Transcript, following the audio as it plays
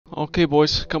Okay,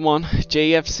 boys, come on.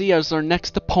 JFC as our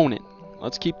next opponent.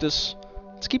 Let's keep this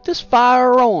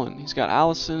fire rolling. He's got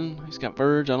Allison. He's got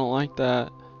Verge. I don't like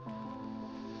that.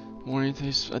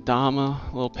 Morientes, Adama,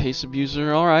 a little pace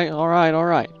abuser. All right.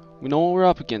 We know what we're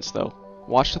up against, though.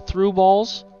 Watch the through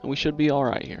balls, and we should be all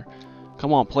right here.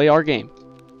 Come on, play our game.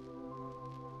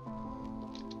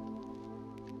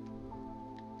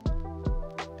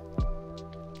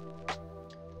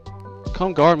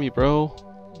 Come guard me, bro.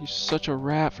 You're such a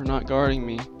rat for not guarding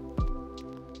me.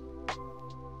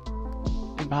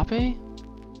 MBAPPE?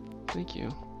 Thank you.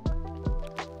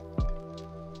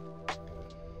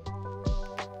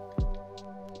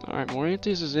 Alright,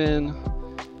 Morientes is in.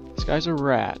 This guy's a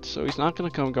rat, so he's not gonna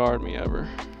come guard me ever.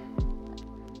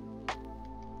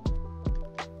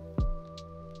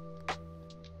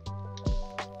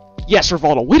 Yes,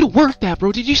 Rivaldo, way to work that,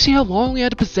 bro. Did you see how long we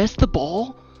had to possess the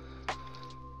ball?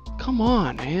 Come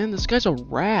on, man. This guy's a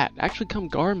rat. Actually, come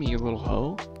guard me, you little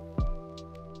hoe.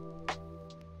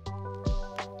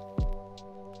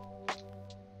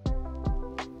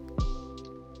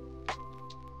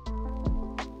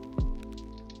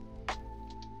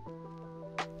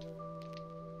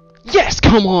 Yes,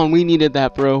 come on. We needed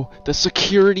that, bro. The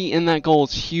security in that goal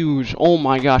is huge. Oh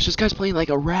my gosh, this guy's playing like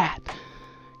a rat.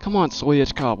 Come on,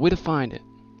 Soyechkov. Way to find it.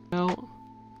 Well,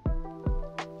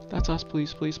 that's us,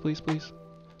 please, please, please, please.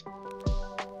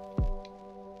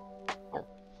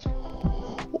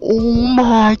 Oh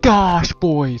my gosh,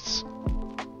 boys.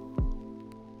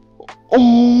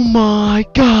 Oh my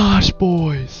gosh,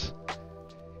 boys.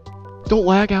 Don't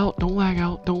lag out, don't lag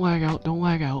out, don't lag out, don't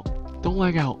lag out, don't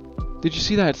lag out. Did you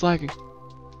see that? It's lagging.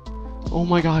 Oh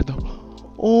my god,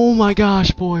 though. Oh my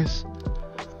gosh, boys.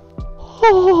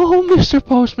 Oh, Mr.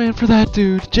 Postman for that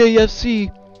dude.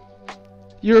 JFC.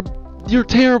 You're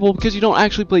terrible because you don't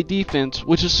actually play defense,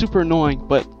 which is super annoying,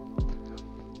 but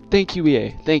thank you,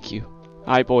 EA. Thank you.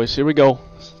 Alright, boys, here we go.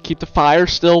 Keep the fire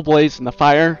still blazing. The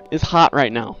fire is hot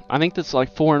right now. I think that's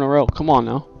like 4 in a row. Come on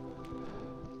now.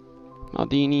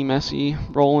 Maldini, Messi,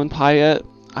 Roland, Payet.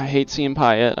 I hate seeing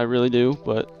Payet. I really do,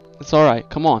 but it's alright.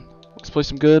 Come on. Let's play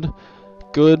some good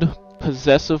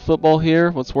possessive football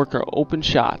here. Let's work our open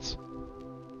shots.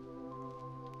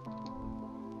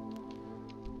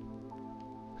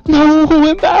 No,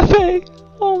 MBAPPE!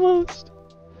 Almost.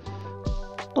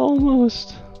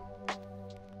 Almost.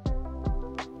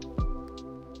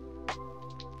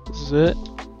 This is it.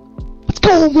 Let's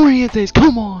go, Morientes!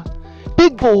 Come on!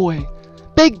 Big boy!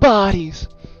 Big bodies!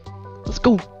 Let's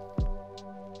go!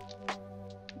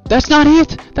 That's not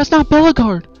it! That's not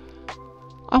Bellegarde!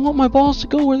 I want my balls to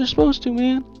go where they're supposed to,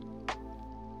 man.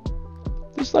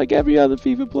 Just like every other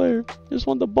FIFA player. Just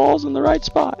want the balls in the right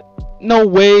spot. No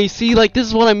way! See, like, this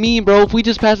is what I mean, bro. If we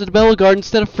just pass it to Bellegarde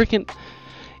instead of freaking...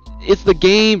 It's the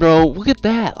game, bro. Look at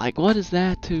that. Like, what is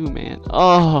that, too, man?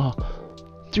 Oh...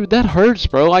 Dude, that hurts,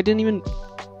 bro. I didn't even...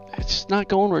 It's just not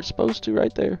going where it's supposed to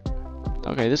right there.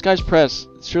 Okay, this guy's press.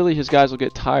 Surely his guys will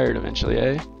get tired eventually,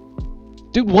 eh?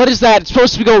 Dude, what is that? It's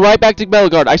supposed to go right back to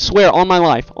Bellegarde. I swear, on my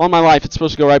life, it's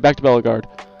supposed to go right back to Bellegarde.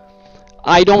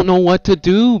 I don't know what to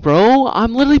do, bro.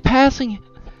 I'm literally passing it.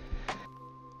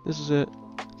 This is it.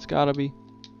 It's gotta be.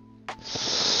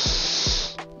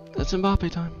 That's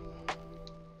MBAPPE time.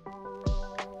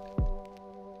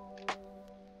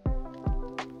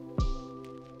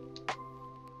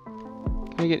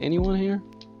 Can I get anyone here?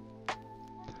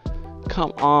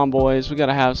 Come on, boys. We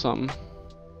gotta have something.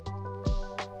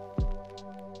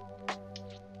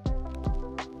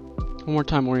 One more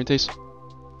time, Morientes.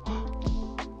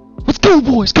 Let's go,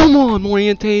 boys! Come on,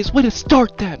 Morientes! Way to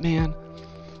start that, man!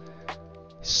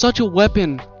 Such a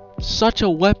weapon. Such a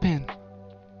weapon.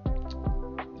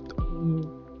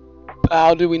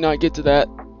 How did we not get to that?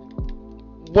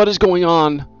 What is going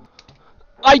on?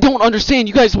 I don't understand.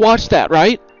 You guys watched that,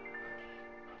 right?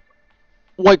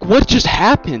 Like, what just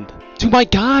happened to my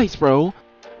guys, bro?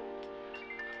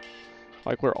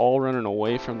 Like, we're all running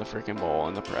away from the freaking ball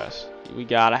in the press. We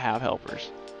gotta have helpers.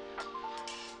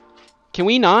 Can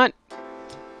we not?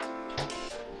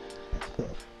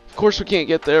 Of course we can't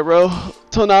get there, bro.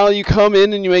 Till now you come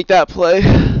in and you make that play.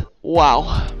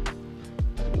 Wow.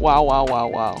 Wow, wow, wow,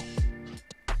 wow.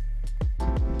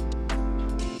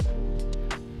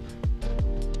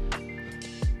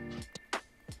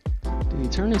 Did he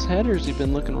turn his head or has he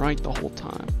been looking right the whole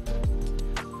time?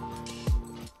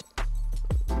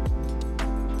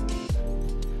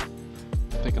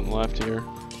 Thinking left here.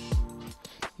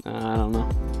 Nah, I don't know.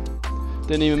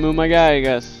 Didn't even move my guy, I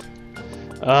guess.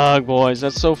 Ugh, boys,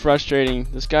 that's so frustrating.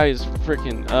 This guy is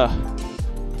freaking,